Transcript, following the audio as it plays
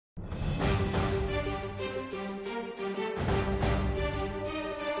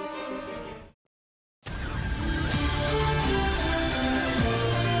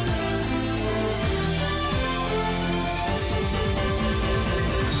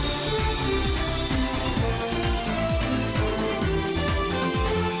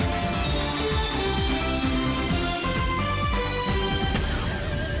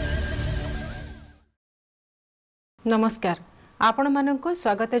नमस्कार आपण मानक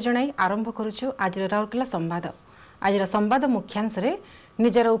स्वागत जनाई आरंभ करुछु आज राउरकेला संवाद। आज संवाद मुख्यांश रे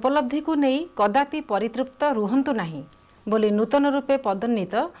निजर उपलब्धि को नहीं कदापि परितृप्त रुहंतु नहीं बोली नूतन रूपे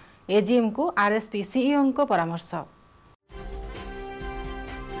पदोन्नीत एजीएम को आरएसपी सीईओ को परामर्श।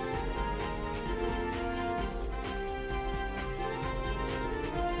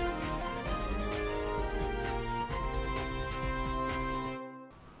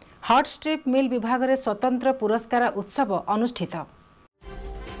 हॉट स्ट्रिप मिल विभाग रे स्वतंत्र पुरस्कार उत्सव अनुष्ठित।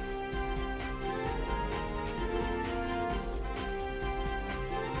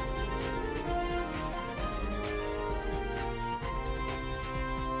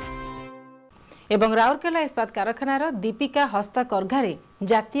 एवं राउरकेला इस्पात कारखानार दीपिका हस्तकर्घारे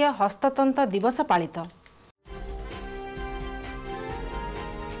जातीय हस्ततंत दिवस पालित।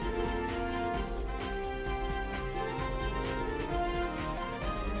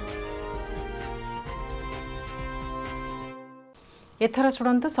 एथर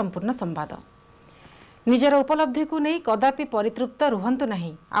शुणु संपूर्ण संवाद। निजर उपलब्धि को नहीं कदापि परितृप्त रुहंतु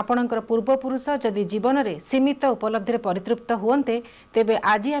नहीं। आपणकर पूर्वपुरुष जदि जीवन में सीमित उपलब्धि परितृप्त हुए तेबे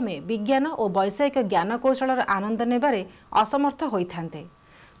आज आमे विज्ञान और वैषयिक ज्ञान कौशल आनंद नेबारे असमर्थ होइथान्ते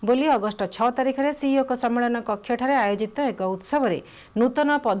बोली अगस्ट 6 तारिख में सीईओ सम्मेलन कक्ष आयोजित एक उत्सव में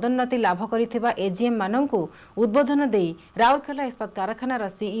नूतन पदोन्नति लाभ करिथिबा एजीएम माननकु उद्बोधन देई राउरकेला इस्पात कारखानार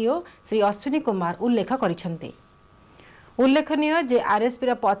सीईओ श्री अश्विनी कुमार उल्लेख करिसेंते। उल्लेखनीय जे आरएसपी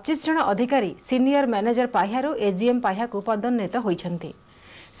 25 जन अधिकारी सीनियर मैनेजर पाह्यारू एजीएम पाह्याकु पदोन्नत होइछन्ते।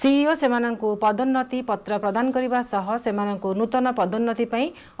 सीईओ सेमानंकु पदोन्नति पत्र प्रदान करिबा सह सेमानंकु नूतन पदोन्नति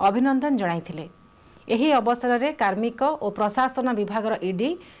पई अभिनंदन जणाइथिले। एही अवसर रे कार्मिक और प्रशासन विभागर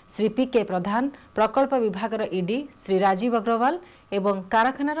ईडी श्री पीके प्रधान, प्रकल्प विभागर ईडी श्री राजीव अग्रवाल एवं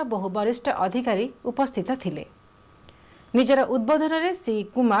कारखानार बहु वरिष्ठ अधिकारी उपस्थित थिले। निजर उद्बोधन रे श्री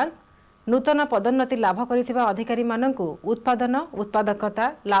कुमार नूतन पदोन्नति लाभ करिथिबा अधिकारी माननकु उत्पादन, उत्पादकता,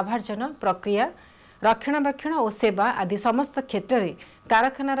 लाभार्जन, प्रक्रिया, रक्षणाबेक्षण और सेवा आदि समस्त क्षेत्र में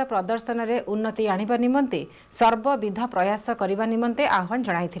कारखानार प्रदर्शन रे उन्नति आनिबा निमंते सर्वविध प्रयास करिबा निमंते आह्वान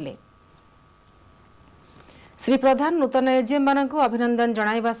जणाइथिले। श्री प्रधान नूतन एजीएम माननकु अभिनंदन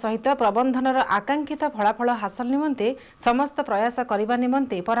जणाइबा सहित प्रबंधनर आकांक्षित फलाफल हासिल निमंते समस्त प्रयास करिबा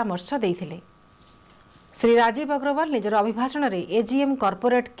निमंते परामर्श देइथिले। श्री राजीव अग्रवाल निजर अभिभाषण रे एजीएम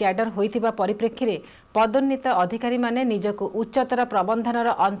कॉर्पोरेट कैडर होइतिबा परिप्रेक्षी रे पदोन्नीत अधिकारी माने निजको उच्चतर प्रबंधनर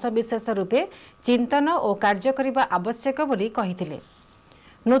अंशविशेष रूपे चिंतन और कार्य करिबा आवश्यक बोली कहिथिले।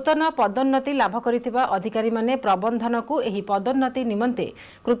 नूतन पदोन्नति लाभ करितिबा अधिकारी माने प्रबंधन को एही पदोन्नति निमंते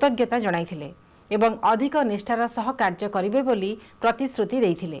कृतज्ञता जणाइथिले एवं अधिक निष्ठार सह कार्य करिवे बोली प्रतिश्रुति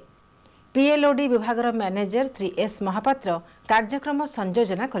देइथिले। पीएलओडी विभागर मैनेजर श्री एस महापात्र कार्यक्रम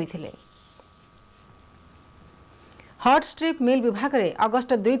संयोजना करिथिले। हॉट स्ट्रिप मिल विभाग रे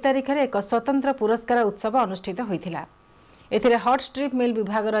अगस्ट 2 तारिख रे एक स्वतंत्र पुरस्कार उत्सव अनुष्ठित होइथिला। एथिरे हॉट स्ट्रिप मिल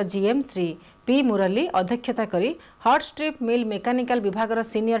विभागर जीएम श्री पी मुरली अध्यक्षता करी हॉट स्ट्रिप मिल mechanical विभागर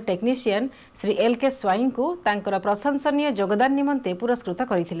senior technician Shri LK स्वाई को तांकर प्रशंसनीय योगदान निमंते पुरस्कृत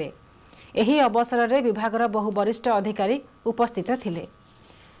करथिले। एही अवसर रे विभागर बहु वरिष्ठ अधिकारी उपस्थित थिले।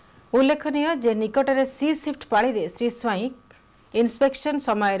 उल्लेखनीय जे निकटरे सी शिफ्ट पाली रे श्री स्वाई इन्स्पेक्शन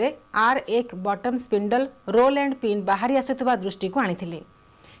समय रे R1 button spindle role and pin बाहरी आसुवा दृष्टि को आनिथिले।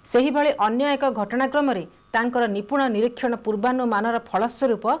 सेही भली अन्य एक घटनाक्रम रे तांकर निपुण निरीक्षण पूर्वानुमानर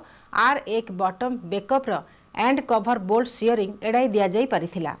फलस्वरूप R1 button बेकअपर and cover bolt shearing एड़ाई दिया जाई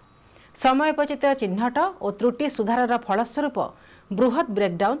परिथिला। समयोचित चिन्हट और त्रुटि सुधारर फलस्वरूप बृहत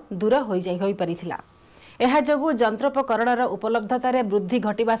ब्रेकडाउन दूर होई परिथिला। एहा जगु यंत्रोपकरणर उपलब्धतार वृद्धि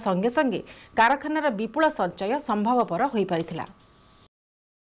घटिबा संगे संगे कारखानार विपुल संचय संभवपर होई परिथिला।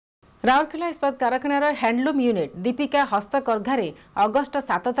 राउरकेला इस्पात कारखानार हैंडलूम यूनिट दीपिका हस्तकर्घारे अगस्ट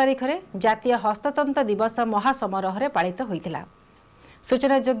 7 तारिख रे जातीय हस्ततंत दिवस महासमारोह रे पालित होइथिला।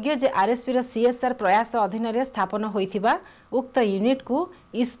 सूचनायोग्य जे आरएसपी सीएसआर प्रयास अधीन रे स्थापन होइथिबा उक्त यूनिट को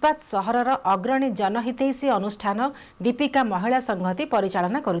इस्पात सहरर अग्रणी जनहितैषी अनुष्ठान दीपिका महिला संघति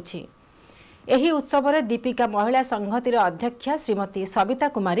परिचालना करुछि। एही उत्सव रे दीपिका महिला संघतिर अध्यक्षा श्रीमती सविता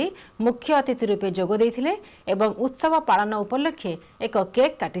कुमारी मुख्य अतिथि रूपे जोग देइथिले एवं उत्सव पालन उपलक्षे एक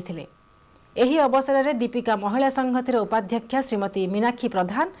केक काटिथिले। एही अवसर रे दीपिका महिला संघतिर उपाध्यक्षा श्रीमती मीनाक्षी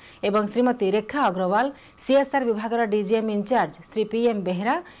प्रधान एवं Shrimati Rekha Agarwal, CSR विभागर DGM in charge Shri PM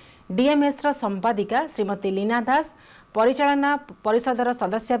Behera, DMs संपादिका Shrimati Leena दास, परिचालना परिषदर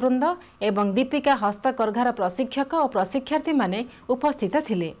सदस्यवृंद एवं दीपिका हस्तकर्घार प्रशिक्षक और प्रशिक्षार्थी माने उपस्थित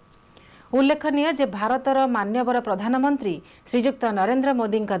थिले। उल्लेखनीय जे भारतर मान्यवर प्रधानमंत्री श्रीजुक्त नरेंद्र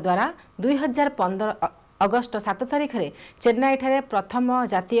मोदी द्वारा 2015 अगस्ट 7 तारिख रे चेन्नई ठारे प्रथम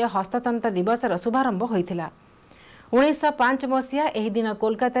जातीय हस्ततंत दिवसर शुभारंभ होइथिला। 1905 मसीहा एही दिन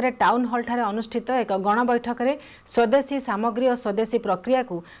कोलकाता टाउन हॉल ठारे अनुष्ठित एक गण बैठक में स्वदेशी सामग्री और स्वदेशी प्रक्रिया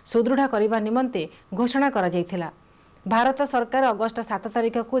को सुदृढ़ करने निमंते घोषणा करा जायथिला। भारत सरकार अगस्ट 7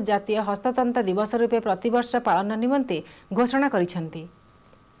 तारिख को जातीय हस्ततंत्र दिवस रूपे प्रतिवर्ष पालन निमंते घोषणा करिसेंती।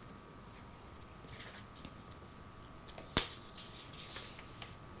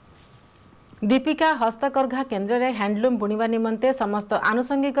 दीपिका हस्तकर्घा केन्द्र में हैंडलूम बुणवा निमंते समस्त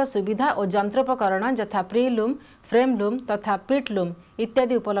आनुषंगिक सुविधा और यंत्रोपकरण यथा प्री लूम, फ्रेम लूम तथा पिट लूम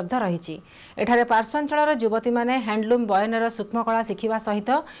इत्यादि उपलब्ध रही। एठारे पार्श्वांचल युवती माने हैंडलूम बयनर सूक्ष्मकला शिखिबा सहित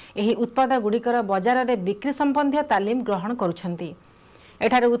एही उत्पाद गुड़िकर बजार में बिक्री संबंधी तालीम ग्रहण करुछंती।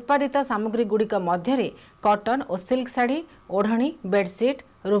 एठारे उत्पादित सामग्री गुड़िक मध्य कॉटन और सिल्क साड़ी, ओढ़णी, बेडसीट,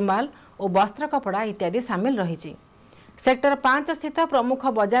 रुमाल और वस्त्र कपड़ा इत्यादि सामिल रही। सेक्टर 5 स्थित प्रमुख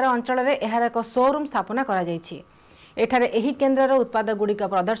बजार अंचल में एहार एक शोरूम स्थापना करा जायछि। एठारे एही केन्द्रर उत्पाद गुड़िक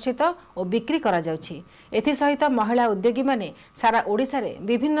प्रदर्शित और बिक्री करा जाउछि। एथि सहित महिला उद्योगी माने सारा ओडिशा रे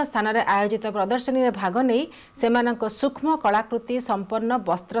विभिन्न स्थान रे आयोजित प्रदर्शनी रे भाग नै सेमानक सूक्ष्म कलाकृति संपन्न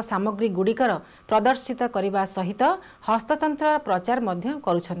वस्त्र सामग्री गुड़िकर प्रदर्शित करने सहित हस्ततंत्र प्रचार मध्य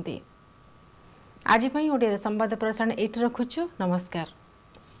करुछंती। आज पई ओडिया संवाद प्रसारण एठी रखुछु। नमस्कार।